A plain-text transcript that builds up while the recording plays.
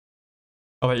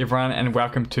Hello everyone and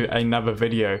welcome to another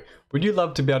video. Would you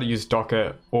love to be able to use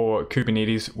Docker or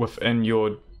Kubernetes within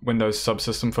your Windows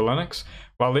subsystem for Linux?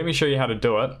 Well, let me show you how to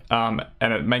do it, and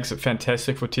it makes it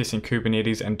fantastic for testing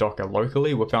Kubernetes and Docker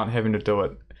locally without having to do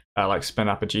it like spin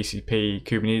up a GCP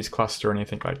Kubernetes cluster or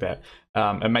anything like that.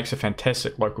 It makes a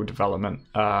fantastic local development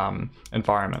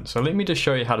environment. So let me just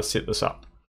show you how to set this up.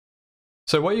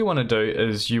 So what you want to do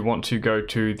is you want to go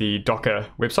to the Docker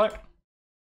website.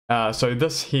 So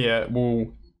this here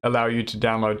will allow you to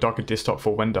download Docker Desktop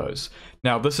for Windows.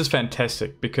 Now this is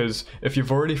fantastic because if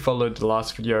you've already followed the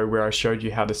last video where I showed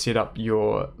you how to set up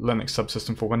your Linux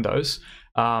subsystem for Windows,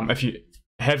 if you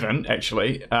haven't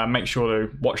actually, make sure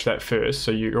to watch that first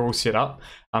so you're all set up.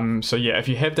 So yeah, if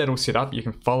you have that all set up, you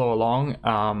can follow along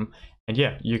and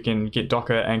yeah, you can get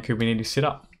Docker and Kubernetes set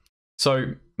up.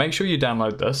 So make sure you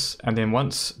download this, and then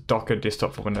once Docker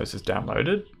Desktop for Windows is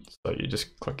downloaded, so you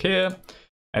just click here,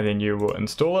 and then you will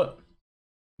install it.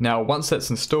 Now once that's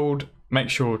installed, make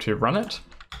sure to run it.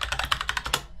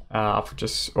 I've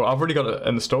already got it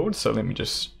installed, so let me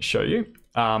just show you.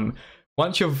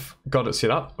 Once you've got it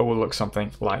set up, it will look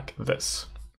something like this.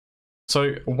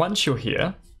 So once you're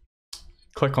here,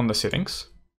 click on the settings,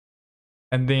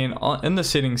 and then in the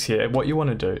settings here, what you want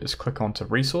to do is click onto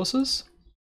resources,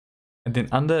 and then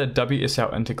under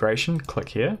WSL integration, click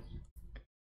here.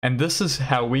 And this is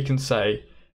how we can say,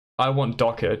 I want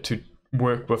Docker to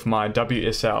work with my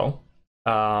WSL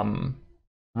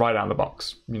right out of the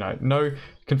box. You know, no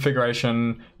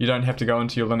configuration. You don't have to go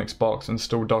into your Linux box,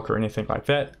 install Docker or anything like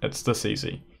that. It's this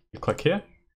easy. You click here,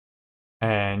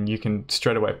 and you can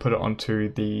straight away put it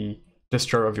onto the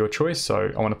distro of your choice.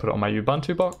 So I want to put it on my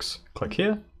Ubuntu box. Click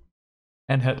here,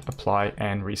 and hit apply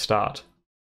and restart.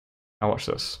 Now watch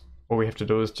this. All we have to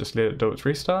do is just let it do its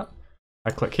restart. I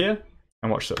click here,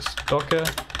 and watch this. Docker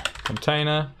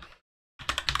container.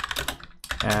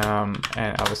 And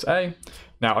LSA.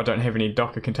 Now I don't have any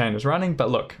Docker containers running,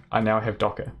 but look, I now have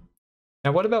Docker.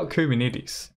 Now what about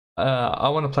Kubernetes? I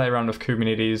want to play around with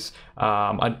Kubernetes.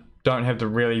 I don't have the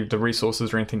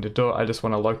resources or anything to do it. I just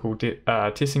want a local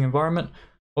testing environment.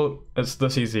 Well, it's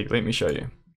this easy. Let me show you.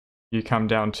 You come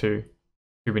down to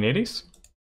Kubernetes.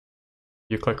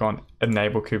 You click on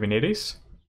Enable Kubernetes.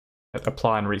 Hit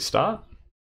Apply and Restart.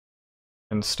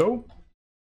 Install.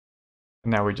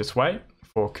 And now we just wait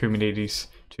for Kubernetes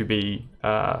to be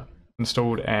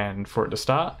installed and for it to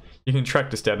start. You can track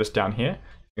the status down here.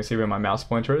 You can see where my mouse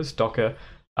pointer is, Docker,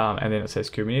 and then it says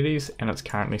Kubernetes, and it's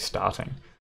currently starting.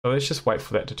 So let's just wait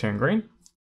for that to turn green.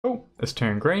 Oh, it's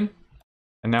turned green.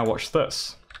 And now watch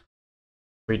this.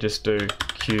 We just do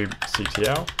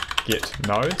kubectl get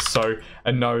node. So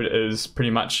a node is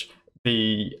pretty much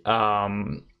the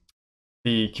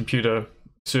computer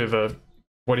server,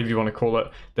 whatever you want to call it,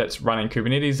 that's running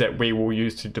Kubernetes that we will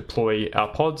use to deploy our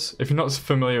pods. If you're not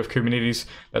familiar with Kubernetes,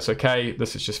 that's okay.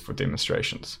 This is just for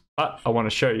demonstrations. But I want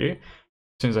to show you, as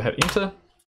soon as I hit enter,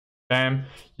 bam,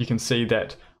 you can see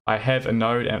that I have a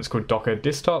node and it's called Docker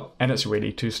Desktop, and it's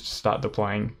ready to start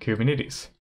deploying Kubernetes.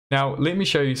 Now, let me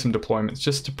show you some deployments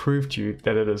just to prove to you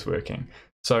that it is working.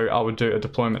 So I would do a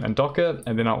deployment in Docker,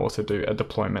 and then I'll also do a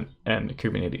deployment in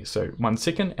Kubernetes. So 1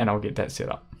 second, and I'll get that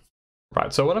set up.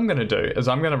 Right, so what I'm going to do is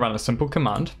I'm going to run a simple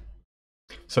command.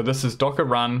 So this is docker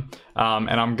run, and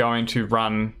I'm going to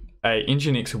run a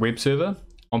Nginx web server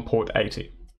on port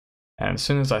 80. And as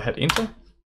soon as I hit enter,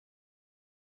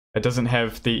 it doesn't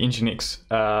have the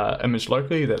Nginx image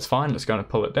locally. That's fine. It's going to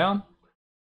pull it down.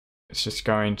 It's just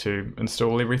going to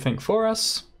install everything for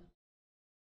us.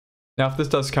 Now, if this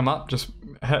does come up, just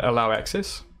hit allow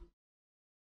access.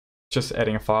 Just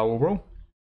adding a firewall rule.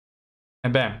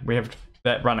 And bam, we have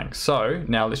that running. So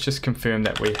now let's just confirm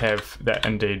that we have that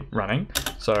indeed running.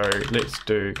 So let's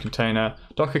do container,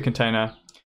 Docker container,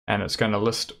 and it's going to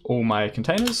list all my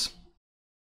containers.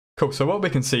 Cool. So what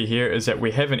we can see here is that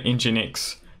we have an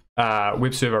Nginx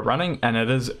web server running, and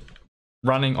it is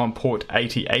running on port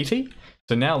 8080.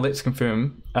 So now let's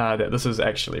confirm that this is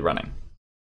actually running.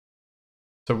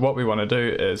 So what we want to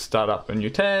do is start up a new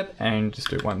tab and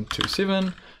just do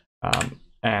 127.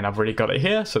 And I've already got it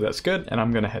here, so that's good. And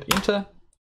I'm going to hit enter,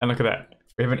 and look at that.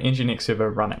 We have an Nginx server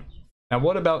running. Now,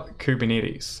 what about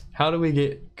Kubernetes? How do we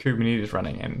get Kubernetes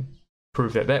running and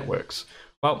prove that that works?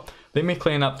 Well, let me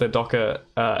clean up the Docker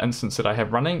instance that I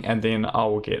have running, and then I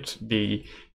will get the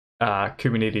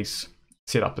Kubernetes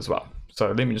set up as well.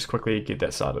 So let me just quickly get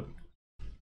that started.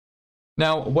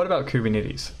 Now, what about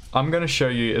Kubernetes? I'm going to show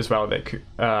you as well that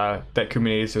that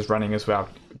Kubernetes is running as well,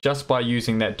 just by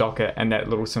using that Docker and that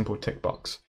little simple tick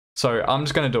box. So I'm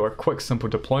just going to do a quick simple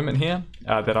deployment here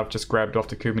that I've just grabbed off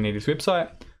the Kubernetes website.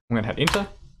 I'm going to hit enter.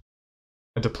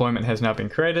 A deployment has now been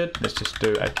created. Let's just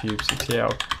do a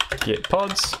kubectl get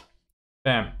pods.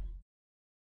 Bam.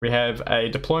 We have a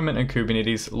deployment in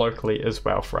Kubernetes locally as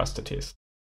well for us to test.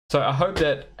 So I hope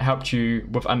that helped you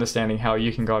with understanding how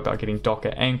you can go about getting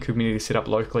Docker and Kubernetes set up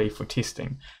locally for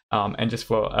testing and just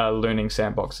for a learning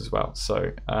sandbox as well.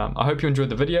 So I hope you enjoyed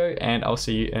the video, and I'll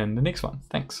see you in the next one.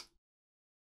 Thanks.